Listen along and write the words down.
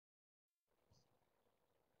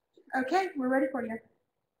Okay, we're ready for you.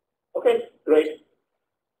 Okay, great.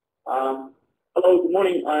 Hello, good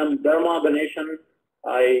morning. I'm Dharma Ganesan.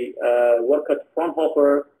 I work at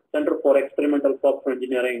Fraunhofer Center for Experimental Software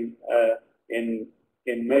Engineering in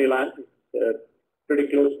Maryland, pretty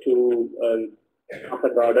close to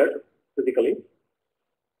Arthur Goddard physically.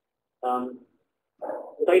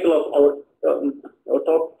 The title of our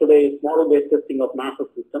talk today is Model-Based Testing of NASA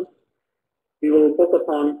Systems. We will focus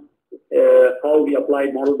on how we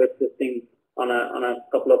applied model-based testing on a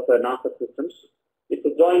couple of NASA systems. It's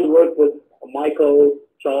a joint work with Michael,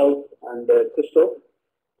 Charles, and Christoph.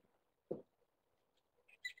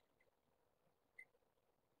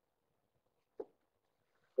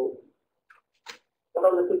 So,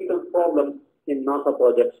 what are the typical problems in NASA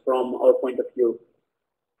projects from our point of view?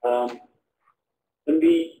 When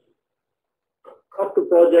we talk to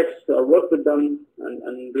projects, work with them,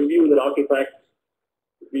 and review their artifacts,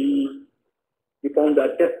 we found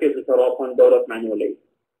that test cases are often developed manually.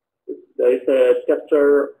 There is a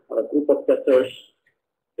tester or a group of testers.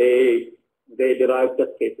 They derive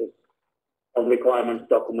test cases from requirements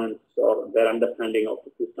documents or their understanding of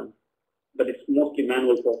the system, but it's mostly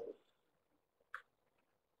manual process.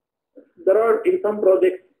 There are, in some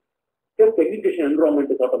projects, test execution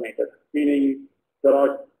environment is automated, meaning there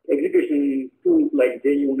are execution tools like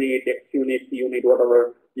JUnit, XUnit, CUnit,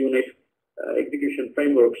 whatever unit execution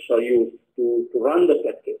frameworks are used to run the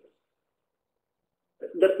test cases.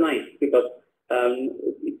 That's nice because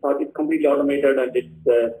it's completely automated and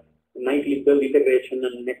it's nightly build integration,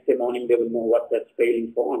 and next day morning they will know what that's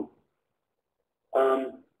failing for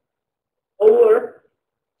on. However,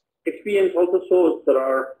 experience also shows there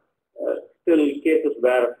are still cases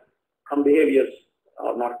where some behaviors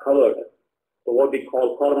are not covered. So what we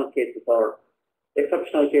call corner cases or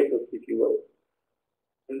exceptional cases, if you will.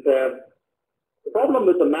 And the problem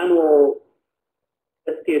with the manual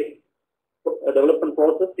test case development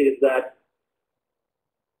process is that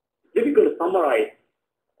it's difficult to summarize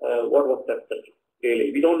what was tested.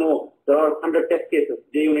 Really, we don't know. There are 100 test cases,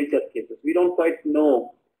 JUnit test cases. We don't quite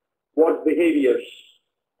know what behaviors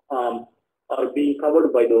are being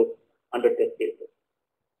covered by those 100 test cases.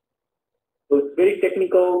 So it's very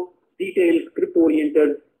technical, detailed,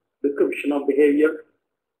 script-oriented description of behavior.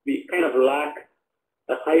 We kind of lack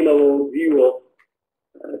a high-level view of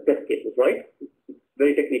test cases, right? It's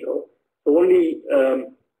very technical. So only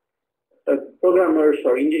programmers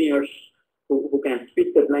or engineers who can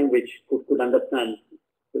speak that language could understand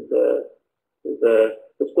the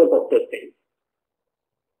scope of testing.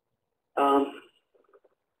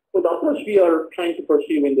 So the approach we are trying to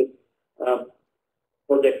pursue in this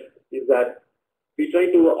project is that we try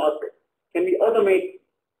to ask, can we automate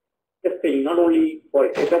testing not only for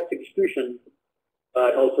test execution,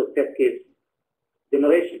 but also test case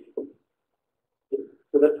generation?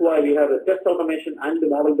 So that's why we have a test automation and the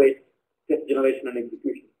model-based test generation and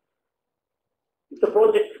execution. It's a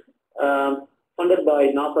project funded by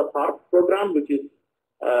NASA's HARP program, which is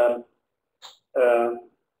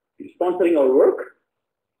sponsoring our work.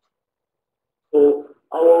 So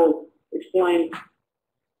I will explain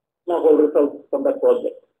some of our results from that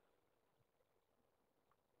project.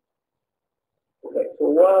 Okay, so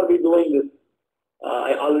why are we doing this?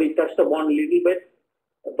 I already touched upon a little bit,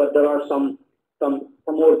 but there are some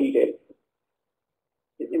more details.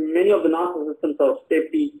 In many of the NASA systems are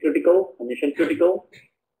safety critical, mission critical,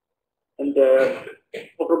 and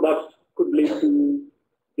software bugs could lead to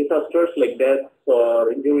disasters like deaths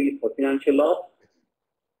or injuries or financial loss.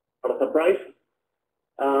 Not a surprise.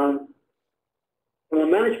 From a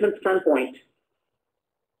management standpoint,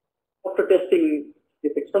 software testing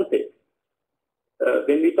is expensive.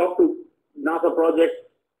 When we talk to NASA projects,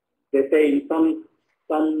 they say in some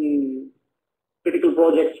critical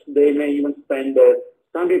projects, they may even spend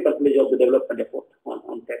 70% of the development effort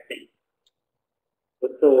on testing.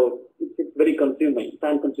 So it's very consuming,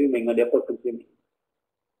 time consuming and effort consuming.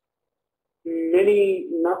 Many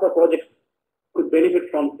NASA projects could benefit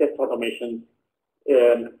from test automation.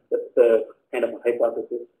 That's kind of a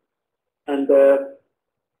hypothesis. And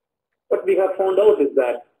what we have found out is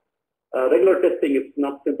that regular testing is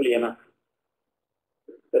not simply enough.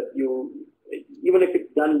 That even if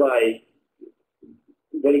it's done by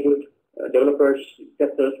very good developers,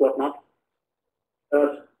 testers, whatnot,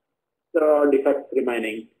 there are defects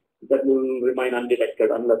remaining that will remain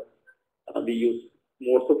undetected unless we use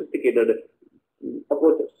more sophisticated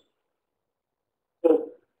approaches. So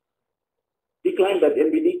we claim that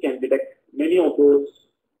MBD can detect many of those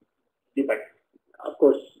defects. Of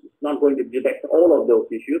course, it's not going to detect all of those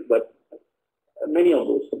issues, but many of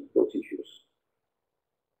those issues.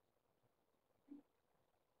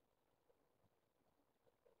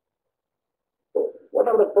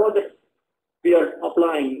 what are the projects we are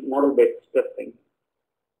applying model-based testing?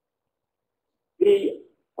 We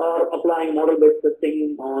are applying model-based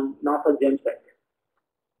testing on NASA GEMSEC.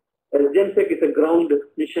 GEMSEC is a ground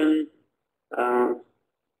mission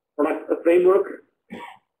product framework.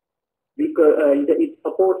 It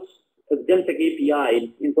supports the GEMSEC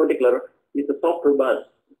API in particular is a software bus,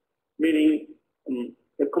 meaning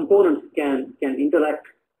the components can interact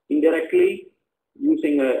indirectly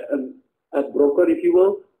using a broker, if you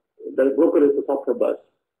will. The broker is the software bus.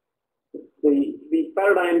 The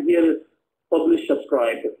paradigm here is publish,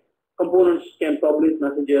 subscribe. Components can publish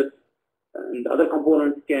messages, and other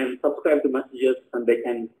components can subscribe to messages, and they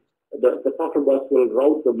can the software bus will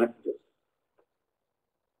route the messages.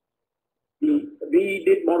 We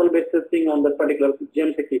did model-based testing on the particular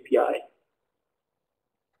GEMSEC API.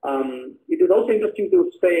 It is also interesting to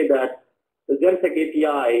say that the GEMSEC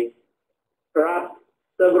API wraps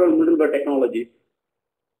several middleware technologies,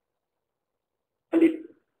 and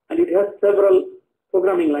it has several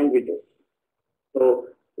programming languages. So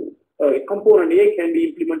component A can be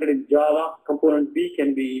implemented in Java, component B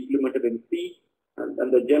can be implemented in C,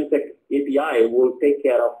 and the GEMSEC API will take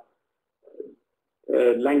care of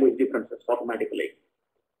language differences automatically.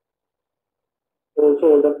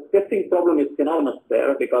 So the testing problem is enormous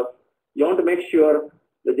there, because you want to make sure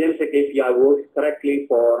the GEMSEC API works correctly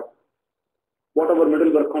for whatever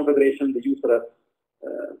middleware configuration the user has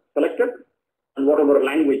selected and whatever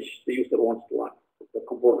language the user wants to run the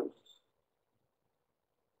components.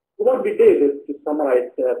 So what we did is, to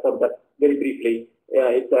summarize for that very briefly,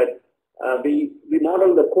 is that we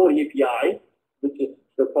modeled the core API, which is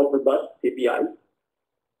the software bus API.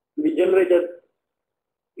 We generated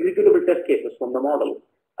executable test cases from the model.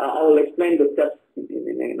 I will explain the steps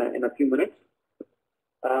in a few minutes.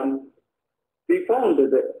 We found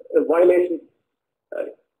that the violations,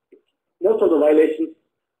 most of the violations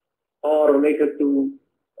are related to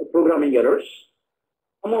programming errors.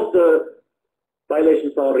 Some of the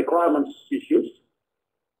violations are requirements issues.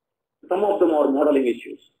 Some of them are modeling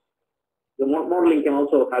issues. The modeling can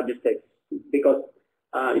also have mistakes because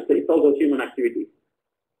it's also human activity.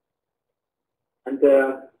 And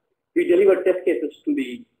we deliver test cases to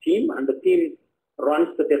the team, and the team runs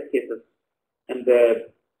the test cases and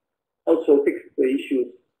also fix the issues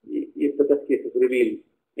if the test cases reveal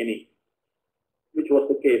any, which was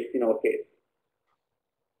the case in our case.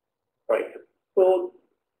 Right. So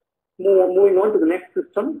moving on to the next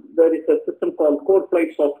system, there is a system called Core Flight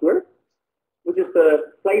Software, which is a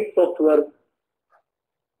flight software.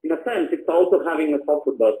 In a sense, it's also having a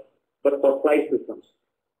software bus, but for flight systems.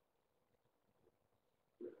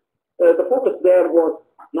 The focus there was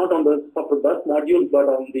not on the software bus module, but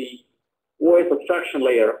on the OS abstraction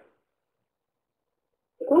layer.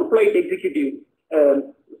 The Core Flight Executive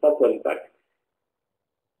software, in fact,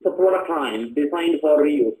 it's a product line designed for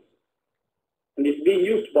reuse, and it's being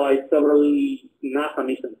used by several NASA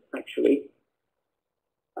missions, actually.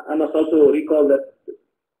 I must also recall that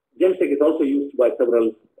GEMSEC is also used by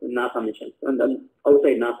several NASA missions, and then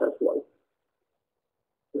outside NASA as well.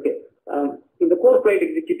 Okay. In the Core Flight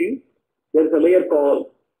Executive, there's a layer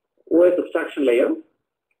called OS abstraction layer.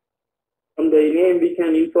 From the name, we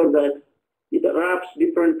can infer that it wraps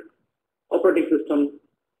different operating system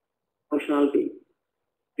functionality.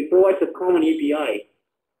 It provides a common API.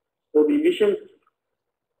 So the missions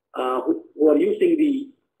who are using the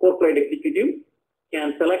Core Flight Executive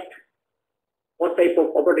can select what type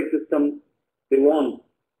of operating system they want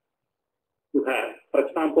to have. For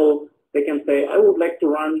example, they can say, I would like to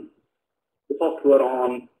run the software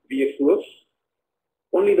on VxWorks.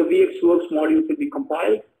 Only the VxWorks modules will be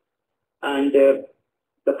compiled, and the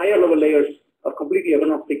higher level layers are completely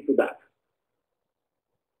agnostic to that.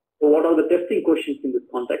 So what are the testing questions in this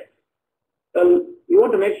context? Well, we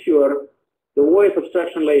want to make sure the OS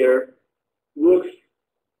abstraction layer works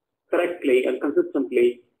correctly and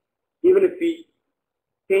consistently, even if we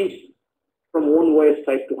change from one OS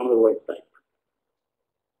type to another OS type.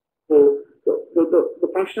 So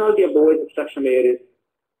the functionality of the OS abstraction layer is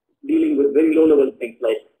dealing with very low-level things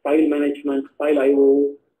like file management, file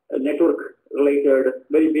I/O, network-related,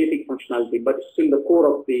 very basic functionality, but still the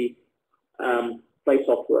core of the flight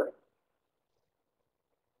software.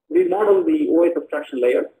 We modeled the OS abstraction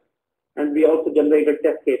layer, and we also generated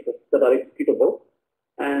test cases that are executable.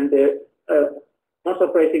 And not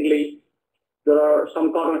surprisingly, there are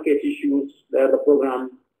some corner case issues where the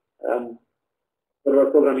program, there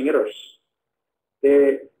are programming errors.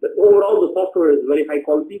 Overall, the software is very high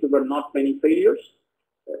quality. There were not many failures,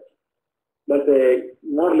 but the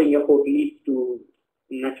modeling effort leads to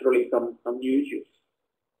naturally some new issues.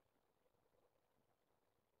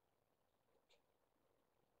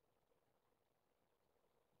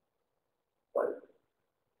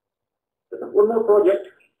 one more project,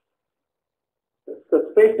 the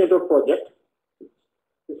Space Network project.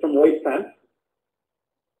 It's from White Sands.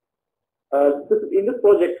 In this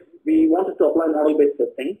project, we wanted to apply model-based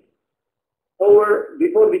testing. However,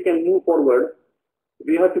 before we can move forward,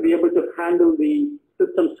 we have to be able to handle the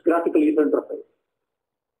system's graphical user interface.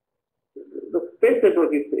 The Space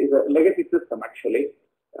Network is a legacy system, actually,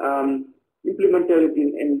 implemented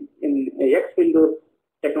in X Windows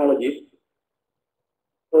technologies.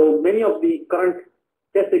 So many of the current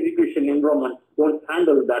test execution environments don't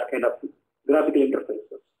handle that kind of graphical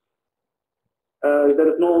interfaces. There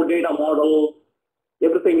is no data model.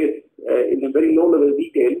 Everything is in a very low level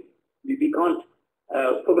detail. We can't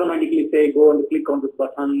programmatically say go and click on this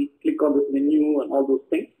button, click on this menu, and all those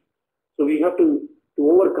things. So we have to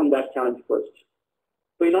overcome that challenge first.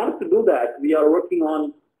 So in order to do that, we are working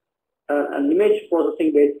on an image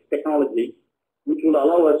processing based technology, which will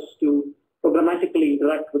allow us to programmatically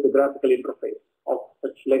interact with the graphical interface of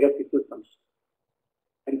such legacy systems.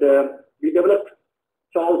 And we developed,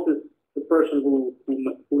 Charles is the person who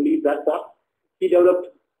leads that part. He developed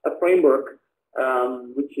a framework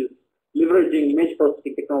which is leveraging image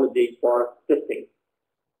processing technology for testing.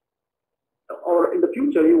 Or in the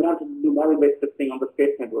future, you want to do model-based testing on the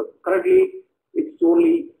Space Network. Currently, it's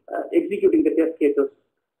only executing the test cases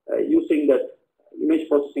using that image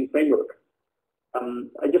processing framework.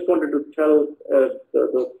 I just wanted to tell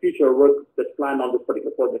the future work that's planned on this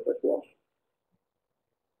particular project as well.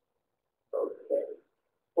 Okay.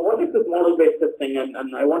 So what is this model-based testing?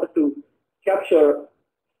 And I wanted to capture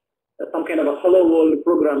some kind of a hello world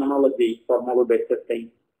program analogy for model-based testing.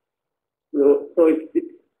 So it's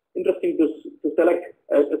interesting to select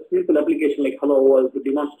a simple application like hello world to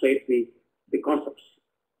demonstrate the concepts.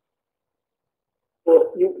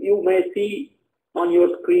 So you may see on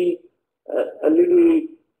your screen a little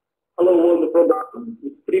hello world program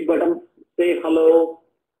with 3 buttons: say hello,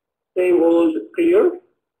 say world, clear.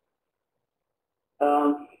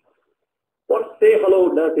 What say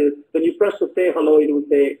hello does is when you press to say hello, it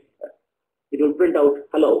will print out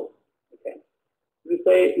hello. Okay.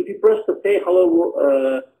 If you press the say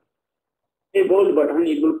hello say world button,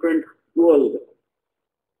 it will print world.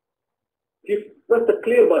 If you press the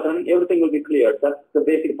clear button, everything will be clear. That's the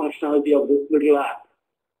basic functionality of this little app.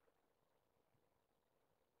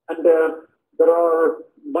 And there are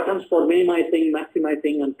buttons for minimizing,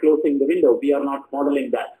 maximizing, and closing the window. We are not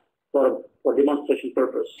modeling that for demonstration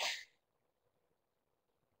purpose.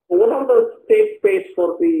 So what are the state space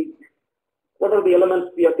for what are the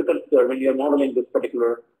elements we have to consider when you are modeling this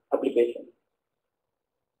particular application?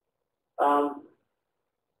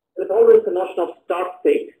 There's always the notion of start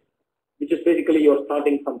state, which is basically you're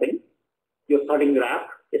starting something. You're starting your app,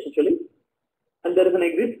 essentially. And there is an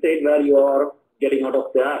exit state where you are getting out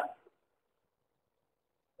of the app.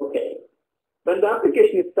 Okay. When the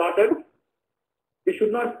application is started, we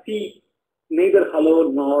should not see neither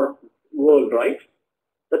hello nor world, right?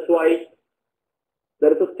 That's why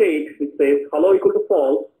there is a state which says hello equal to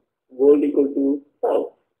false, world equal to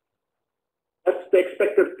false. That's the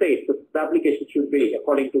expected state that the application should be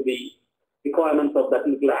according to the requirements of that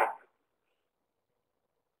little app.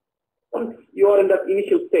 Once you are in that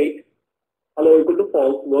initial state, hello equal to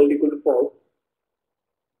false, world equal to false,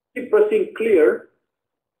 keep pressing clear.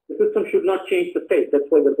 The system should not change the state. That's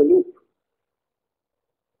why there's a loop.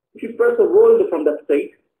 If you press a world from that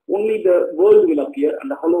state, only the world will appear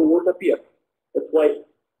and the hello won't appear. That's why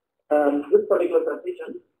this particular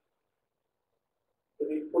transition, if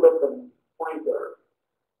we put up the pointer,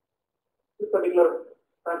 this particular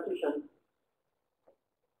transition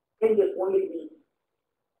changes only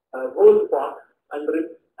the world part and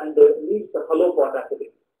leaves the hello part as it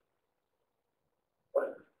is.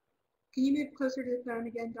 Right. Can you move closer to the phone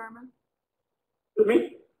again, Dharma? To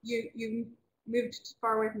me? You moved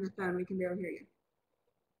far away from the phone. We can barely hear you.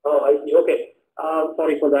 Oh, I see. Okay.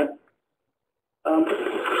 Sorry for that.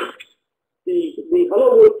 The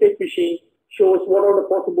hello world state machine shows what are the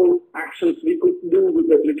possible actions we could do with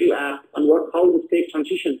the little app and how the state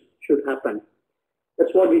transition should happen.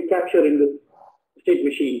 That's what we capture in this state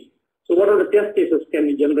machine. So what are the test cases can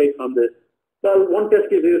we generate from this? So one test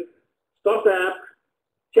case is start the app,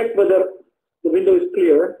 check whether the window is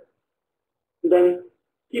clear, then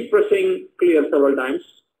keep pressing clear several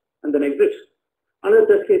times, and then exit. Another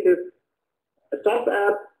test case is start the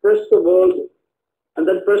app, press the world, and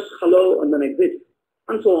then press hello, and then exit,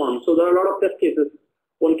 and so on. So there are a lot of test cases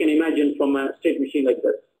one can imagine from a state machine like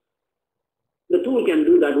this. The tool can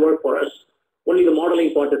do that work for us. Only the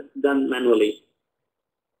modeling part is done manually.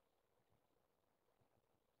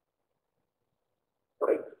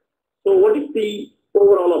 Right. So what is the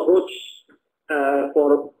overall approach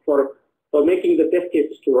for for making the test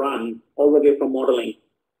cases to run all the way from modeling.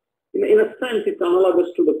 In a sense, it's analogous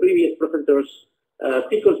to the previous presenters'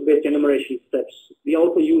 sequence-based enumeration steps. We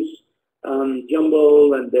also use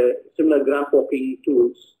Jumble and similar graph walking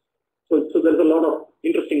tools. So there's a lot of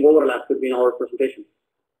interesting overlap between our presentations.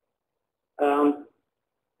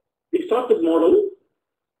 We start with model,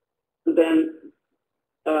 then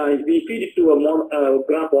we feed it to a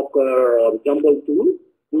graph walker or Jumble tool,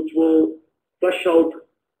 which will flesh out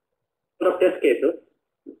set of test cases.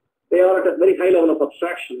 They are at a very high level of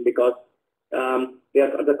abstraction because they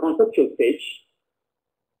are at the conceptual stage.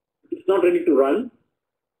 It's not ready to run.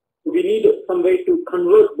 We need some way to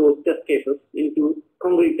convert those test cases into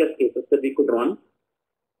concrete test cases that we could run.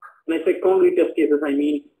 When I say concrete test cases, I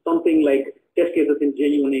mean something like test cases in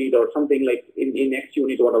JUnit or something like in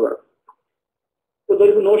XUnit, whatever. So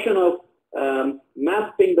there is a notion of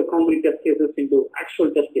mapping the concrete test cases into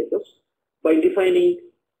actual test cases by defining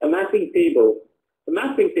a mapping table. The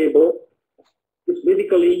mapping table is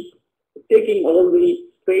basically taking all the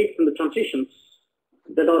states and the transitions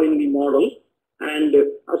that are in the model and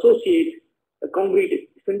associate a concrete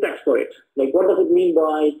syntax for it. Like, what does it mean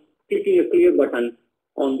by clicking a clear button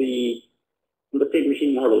on the state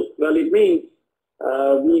machine model? Well, it means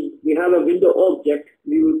we have a window object.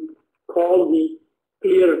 We would call the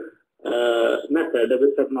clear method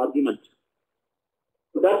with certain argument.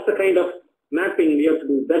 So that's the kind of mapping we have to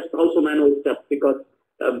do. That's also manual step because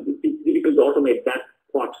it's difficult to automate that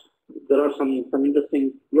part. There are some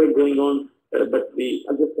interesting work going on, but at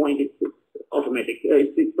this point it's automatic.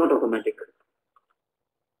 It's not automatic.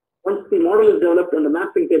 Once the model is developed and the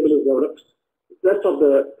mapping table is developed, the rest of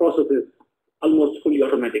the process is almost fully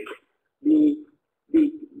automatic. The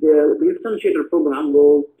instantiator program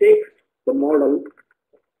will take the model,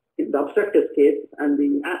 the abstract test case, and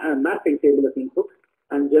the mapping table as input,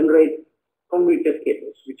 and generate concrete test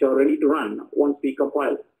cases, which are ready to run once we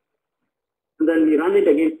compile. And then we run it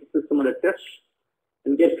against the system under test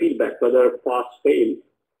and get feedback, whether pass, fail.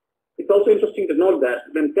 It's also interesting to note that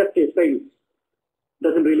when test case fails,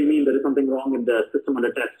 doesn't really mean there is something wrong in the system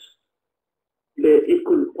under test. It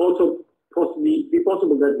could also possibly be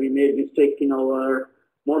possible that we made mistake in our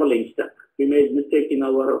modeling step. We made mistake in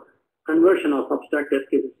our conversion of abstract test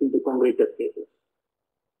cases into concrete test cases.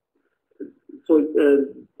 So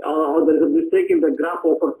or there is a mistake in the graph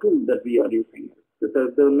walker tool that we are using.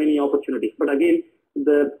 There are many opportunities. But again,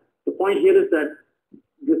 the point here is that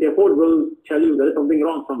this effort will tell you there is something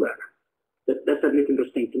wrong somewhere. That's at least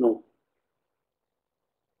interesting to know.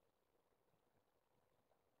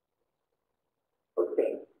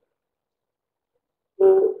 Okay.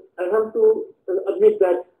 So I have to admit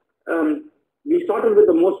that we started with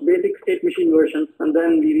the most basic state machine versions, and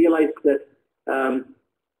then we realized that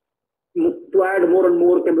to add more and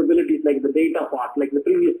more capabilities like the data part, like the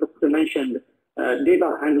previous professor mentioned,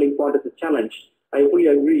 data handling part is a challenge. I fully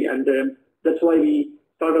agree, and that's why we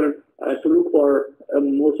started to look for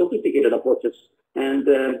more sophisticated approaches. And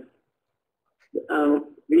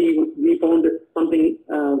we found something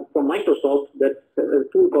from Microsoft, that's a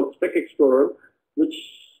tool called Spec Explorer,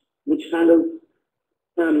 which handles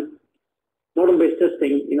model-based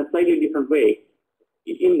testing in a slightly different way.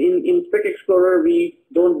 In Spec Explorer, we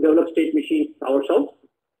don't develop state machines ourselves.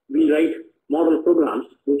 We write model programs,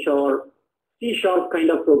 which are C# kind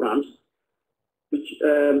of programs. Which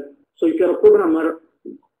so if you're a programmer,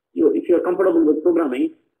 if you're comfortable with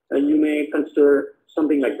programming, you may consider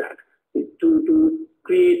something like that to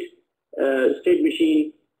create a state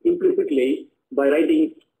machine implicitly by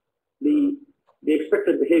writing the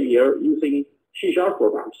expected behavior using C#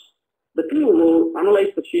 programs. The tool will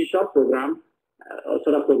analyze the C# program,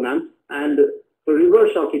 set of programs, and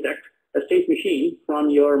reverse architect a state machine from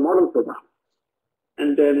your model program.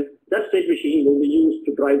 And then that state machine will be used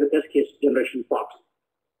to drive the test case generation part.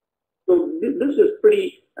 So this is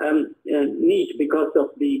pretty neat because of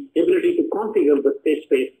the ability to configure the state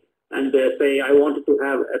space and say, I wanted to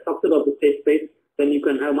have a subset of the state space, then you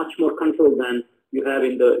can have much more control than you have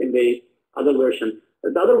in the other version.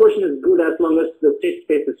 The other version is good as long as the state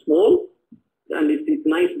space is small, and it's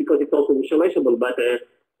nice because it's also visualizable. But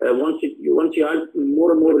once you add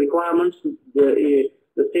more and more requirements, the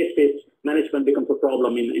state space management becomes a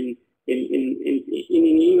problem even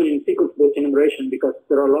in sequence-based enumeration, because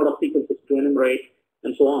there are a lot of sequences to enumerate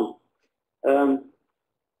and so on.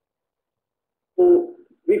 So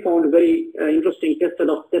we found a very interesting test set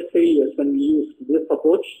of test failures when we used this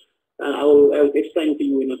approach. I will explain to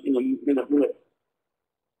you in a minute.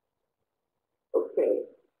 Okay.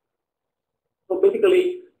 So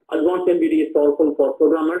basically, advanced MBD is powerful for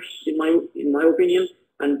programmers, in my opinion,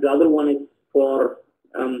 and the other one is for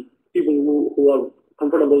people who are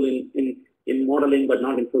comfortable in modeling but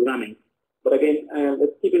not in programming. But again,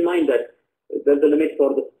 let's keep in mind that there's a limit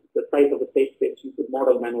for the size of the state space you could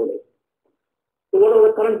model manually. So what are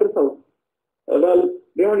the current results? Well,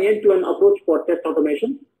 we have an end-to-end approach for test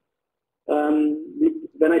automation.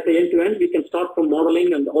 When I say end-to-end, we can start from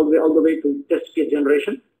modeling and all the way to test case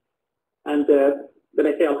generation. And when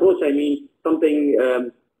I say approach, I mean something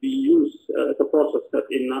we use as a process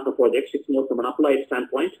in NASA projects. It's more from an applied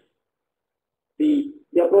standpoint. The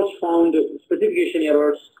approach found specification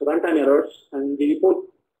errors, runtime errors, and we report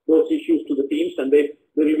those issues to the teams, and they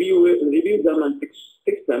review them and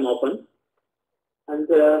fix them often. And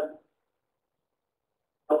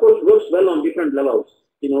approach works well on different levels.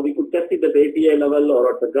 We could test it at the API level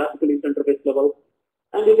or at the graphical user interface level,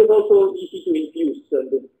 and it is also easy to infuse,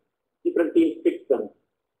 and the different teams fix them.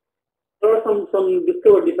 There are some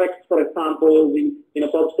discovered defects. For example, in a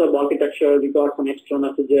PubSub architecture, we got some extra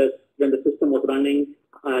messages when the system was running,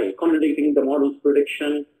 contradicting the model's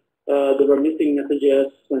prediction. There were missing messages,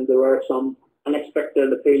 and there were some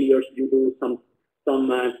unexpected failures due to some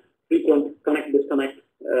frequent connect-disconnect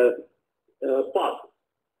paths.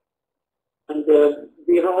 And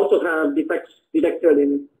we also have defects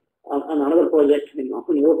detected on another project in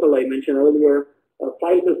Oracle I mentioned earlier. A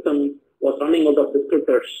file system was running out of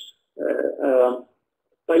descriptors.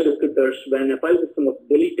 File descriptors, when a file system was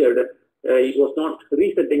deleted, it was not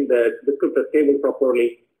resetting the descriptor table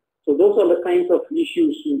properly. So those are the kinds of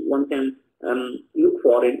issues one can look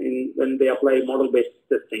for when they apply model-based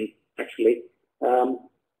testing. Actually, there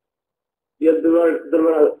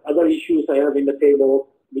were other issues I have in the table,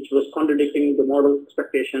 which was contradicting the model's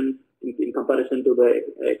expectation in comparison to the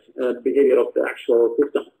behavior of the actual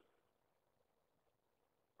system.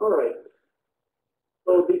 All right.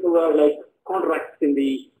 So these were like contracts in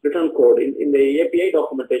the return code. In the API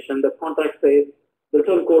documentation, the contract says the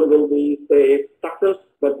return code will be, say, success,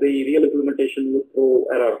 but the real implementation will throw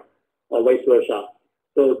error, or vice versa.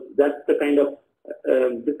 So that's the kind of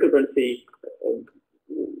discrepancy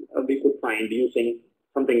we could find using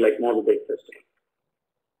something like model-based testing.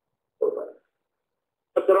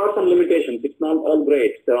 But there are some limitations. It's not all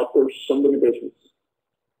great. There are, of course, some limitations.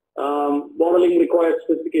 Modeling requires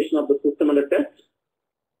specification of the system under test.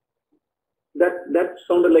 That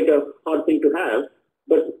sounded like a hard thing to have,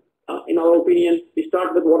 but in our opinion, we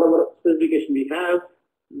start with whatever specification we have,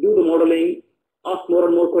 do the modeling, ask more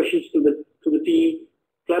and more questions to the team,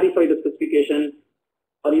 clarify the specification,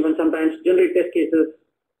 or even sometimes generate test cases,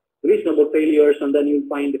 reasonable failures, and then you'll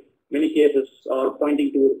find many cases are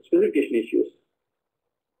pointing to specification issues.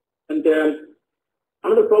 And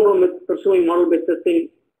another problem with pursuing model-based testing,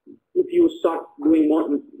 if you start doing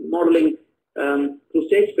modeling through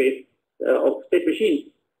state space of state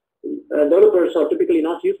machines, developers are typically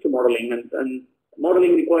not used to modeling, and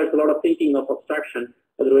modeling requires a lot of thinking of abstraction.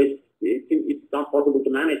 Otherwise, it's not possible to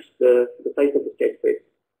manage the size of the state space.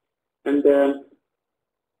 And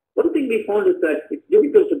one thing we found is that it's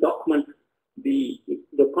difficult to document the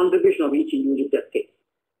contribution of each individual test case.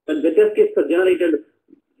 When the test cases are generated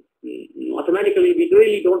automatically, we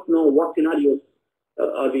really don't know what scenarios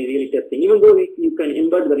are we really testing. Even though you can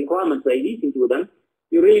embed the requirements IDs into them,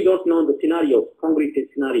 you really don't know the scenario, concrete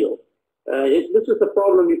scenario. This is the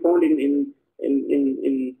problem we found in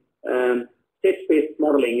state space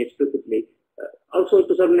modeling explicitly. Also,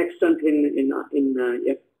 to a certain extent, in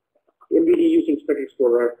MVD using Spec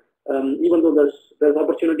Explorer, even though there's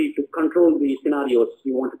opportunity to control the scenarios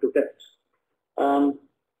you wanted to test.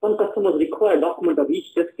 Some customers require document of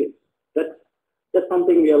each test case. That's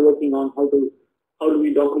something we are working on. How do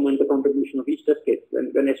we document the contribution of each test case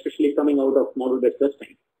when especially coming out of model-based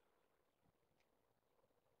testing?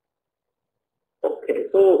 Okay,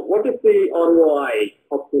 so what is the ROI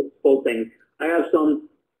of this whole thing? I have some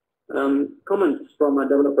comments from a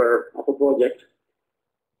developer of a project.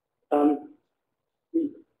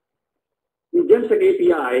 The GenSpec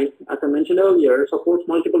API, as I mentioned earlier, supports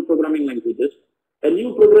multiple programming languages. A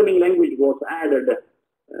new programming language was added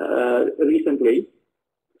recently,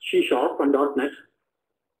 C# and .NET.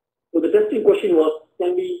 So the testing question was,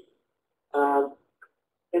 can we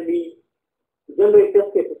generate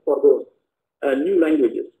test cases for those new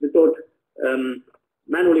languages without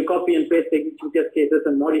manually copy and paste existing test cases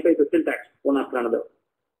and modify the syntax one after another?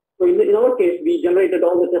 So in our case, we generated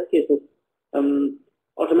all the test cases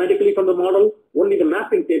automatically from the model. Only the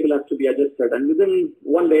mapping table has to be adjusted, and within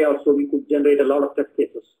one day or so, we could generate a lot of test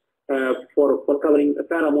cases for covering a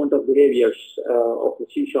fair amount of behaviors of the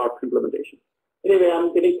C# implementation. Anyway,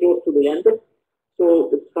 I'm getting close to the end. So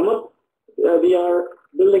to sum up, we are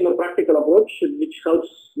building a practical approach which helps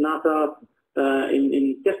NASA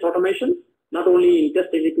in test automation. not only in test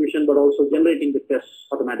execution, but also generating the tests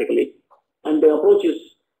automatically. And the approach is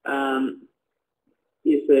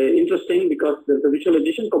interesting because there's a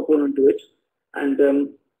visualization component to it. And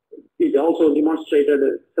it also demonstrated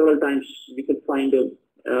several times we could find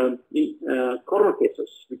corner cases,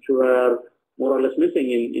 which were more or less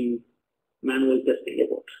missing in manual testing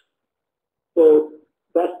effort. So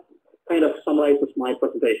that kind of summarizes my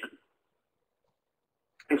presentation.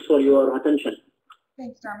 Thanks for your attention.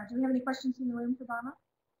 Thanks, Dharma. Do we have any questions in the room for Dharma?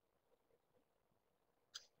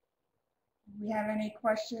 Do we have any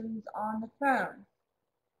questions on the phone?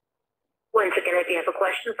 Once again, if you have a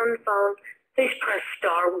question from the phone, please press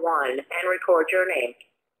 *1 and record your name.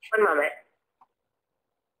 One moment.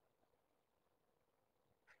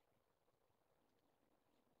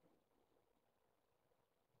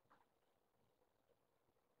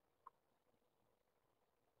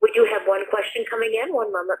 We do have one question coming in.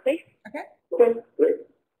 One moment, please. Okay. Okay, great.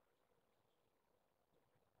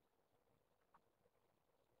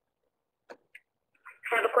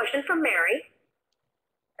 I have a question from Mary.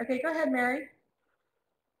 Okay, go ahead, Mary.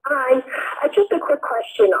 Hi, just a quick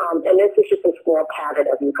question, and this is just a small pattern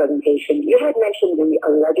of your presentation. You had mentioned the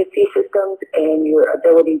legacy systems and your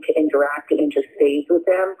ability to interact and interface with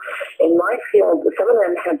them. In my field, some of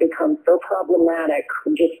them have become so problematic,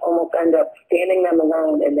 we just almost end up standing them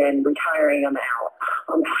alone and then retiring them out.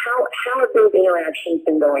 How have those interactions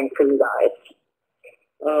been going for you guys?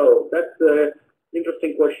 Oh, that's an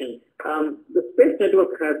interesting question. The space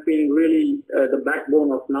network has been really the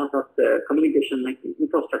backbone of NASA's communication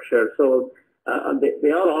infrastructure. So they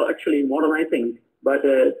are all actually modernizing, but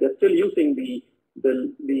they're still using the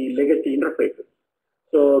legacy interfaces.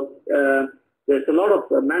 So there's a lot of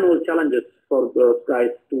manual challenges for those guys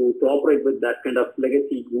to operate with that kind of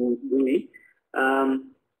legacy GUI.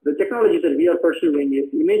 The technology that we are pursuing is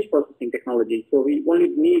image processing technology. So we only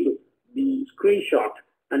need the screenshot,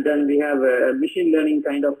 and then we have a machine learning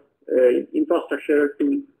kind of infrastructure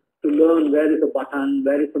to learn where is the button,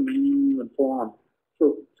 where is the menu, and so on.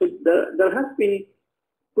 So there has been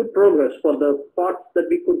good progress for the parts that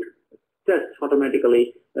we could test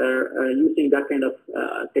automatically using that kind of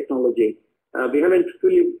technology. We haven't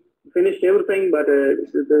fully finished everything, but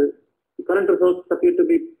the current results appear to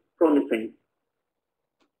be promising.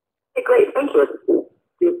 Okay, great. Thank you. Thank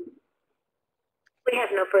you. We have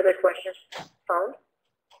no further questions. Phone?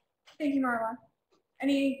 Thank you, Marla.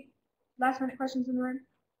 Any last-minute questions in the room?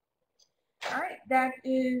 All right, that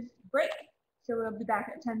is break. So we'll be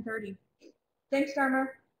back at 10:30. Thanks, Dharma.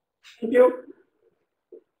 Thank you.